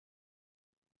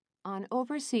On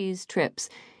overseas trips,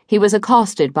 he was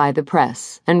accosted by the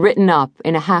press and written up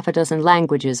in half a dozen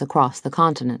languages across the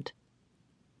continent.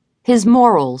 His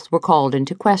morals were called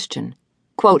into question.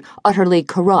 Quote, "utterly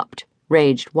corrupt,"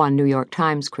 raged one New York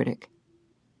Times critic.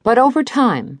 But over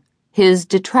time, his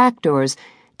detractors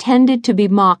tended to be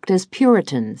mocked as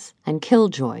Puritans and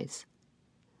killjoys.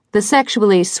 The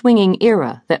sexually swinging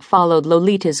era that followed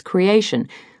Lolita's creation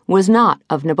was not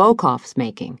of Nabokov's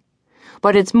making,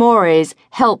 but its mores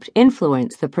helped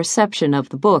influence the perception of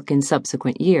the book in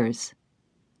subsequent years.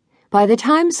 By the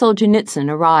time Solzhenitsyn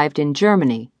arrived in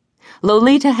Germany,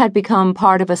 Lolita had become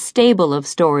part of a stable of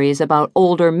stories about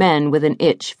older men with an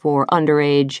itch for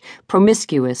underage,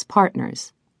 promiscuous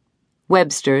partners.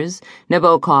 Webster's,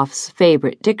 Nabokov's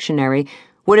favorite dictionary,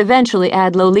 would eventually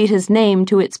add Lolita's name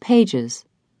to its pages,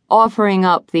 offering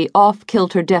up the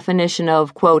off-kilter definition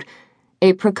of, quote,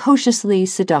 a precociously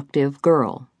seductive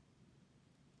girl.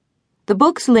 The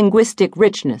book's linguistic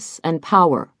richness and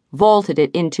power vaulted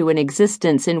it into an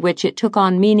existence in which it took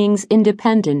on meanings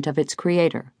independent of its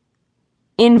creator.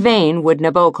 In vain would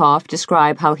Nabokov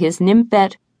describe how his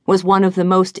nymphette was one of the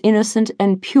most innocent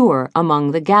and pure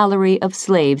among the gallery of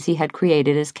slaves he had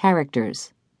created as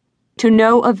characters. To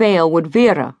no avail would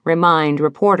Vera remind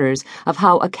reporters of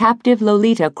how a captive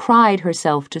Lolita cried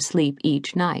herself to sleep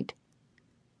each night.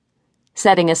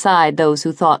 Setting aside those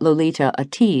who thought Lolita a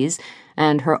tease,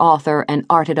 and her author an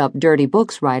arted-up dirty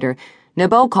books writer,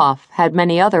 Nabokov had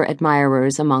many other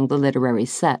admirers among the literary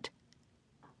set.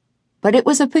 But it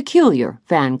was a peculiar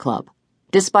fan club,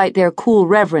 despite their cool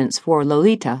reverence for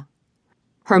Lolita.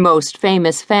 Her most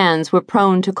famous fans were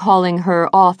prone to calling her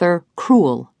author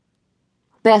cruel.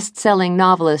 Best-selling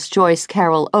novelist Joyce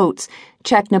Carol Oates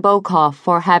checked Nabokov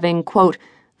for having, quote,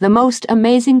 the most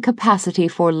amazing capacity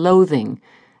for loathing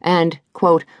and,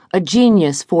 quote, a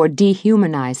genius for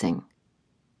dehumanizing.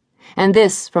 And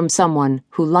this from someone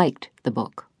who liked the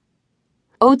book.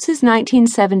 Oates's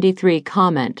 1973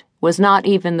 comment was not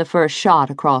even the first shot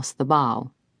across the bow.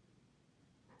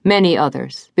 Many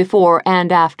others, before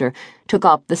and after, took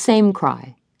up the same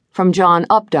cry, from John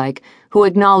Updike, who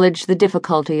acknowledged the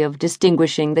difficulty of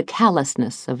distinguishing the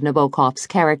callousness of Nabokov's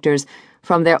characters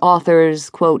from their author's,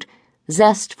 quote,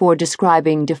 zest for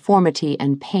describing deformity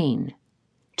and pain,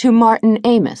 to Martin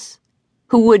Amis,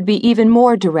 who would be even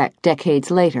more direct decades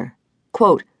later.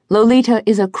 Quote, Lolita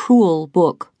is a cruel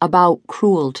book about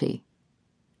cruelty.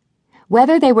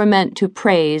 Whether they were meant to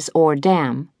praise or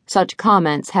damn, such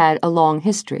comments had a long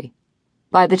history.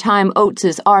 By the time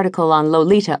Oates's article on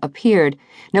Lolita appeared,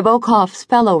 Nabokov's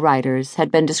fellow writers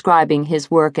had been describing his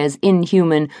work as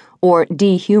inhuman or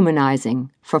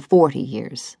dehumanizing for 40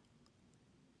 years.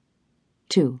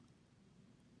 2.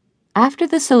 After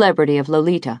the celebrity of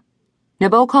Lolita,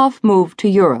 Nabokov moved to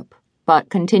Europe, but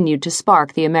continued to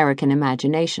spark the American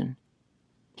imagination.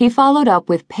 He followed up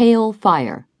with Pale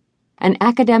Fire, an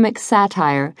academic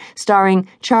satire starring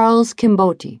Charles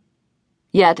Kimbotti,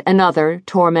 yet another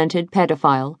tormented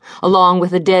pedophile, along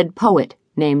with a dead poet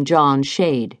named John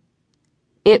Shade.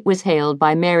 It was hailed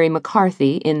by Mary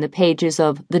McCarthy in the pages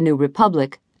of The New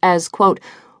Republic as, quote,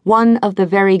 one of the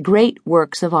very great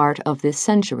works of art of this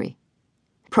century.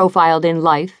 Profiled in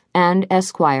Life and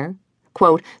Esquire,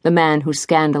 quote, the man who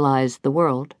scandalized the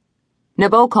world,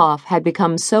 Nabokov had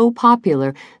become so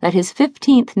popular that his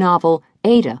 15th novel,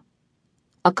 Ada,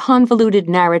 a convoluted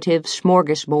narrative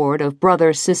smorgasbord of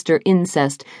brother-sister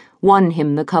incest, won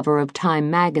him the cover of Time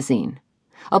magazine,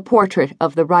 a portrait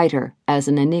of the writer as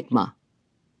an enigma.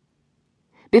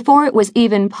 Before it was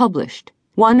even published,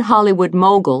 one Hollywood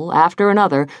mogul after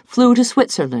another flew to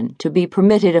Switzerland to be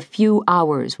permitted a few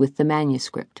hours with the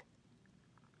manuscript.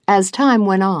 As time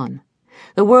went on,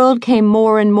 the world came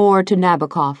more and more to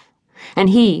Nabokov, and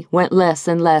he went less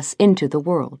and less into the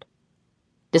world.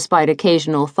 Despite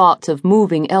occasional thoughts of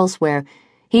moving elsewhere,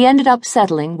 he ended up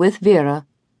settling with Vera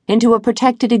into a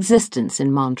protected existence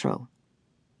in Montreux.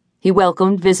 He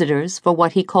welcomed visitors for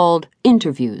what he called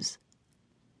interviews,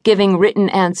 giving written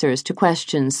answers to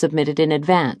questions submitted in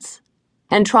advance,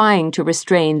 and trying to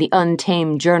restrain the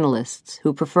untamed journalists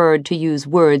who preferred to use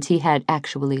words he had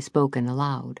actually spoken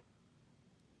aloud.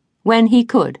 When he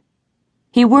could,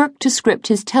 he worked to script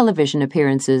his television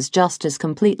appearances just as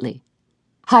completely,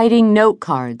 hiding note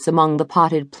cards among the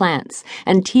potted plants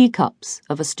and teacups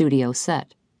of a studio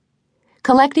set.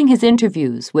 Collecting his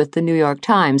interviews with the New York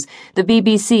Times, the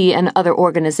BBC, and other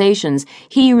organizations,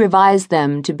 he revised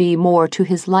them to be more to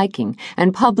his liking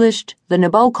and published the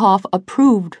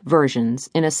Nabokov-approved versions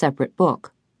in a separate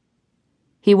book.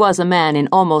 He was a man in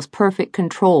almost perfect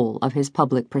control of his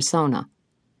public persona,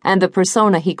 and the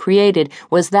persona he created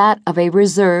was that of a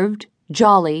reserved,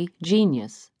 jolly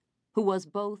genius. who was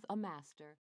both a master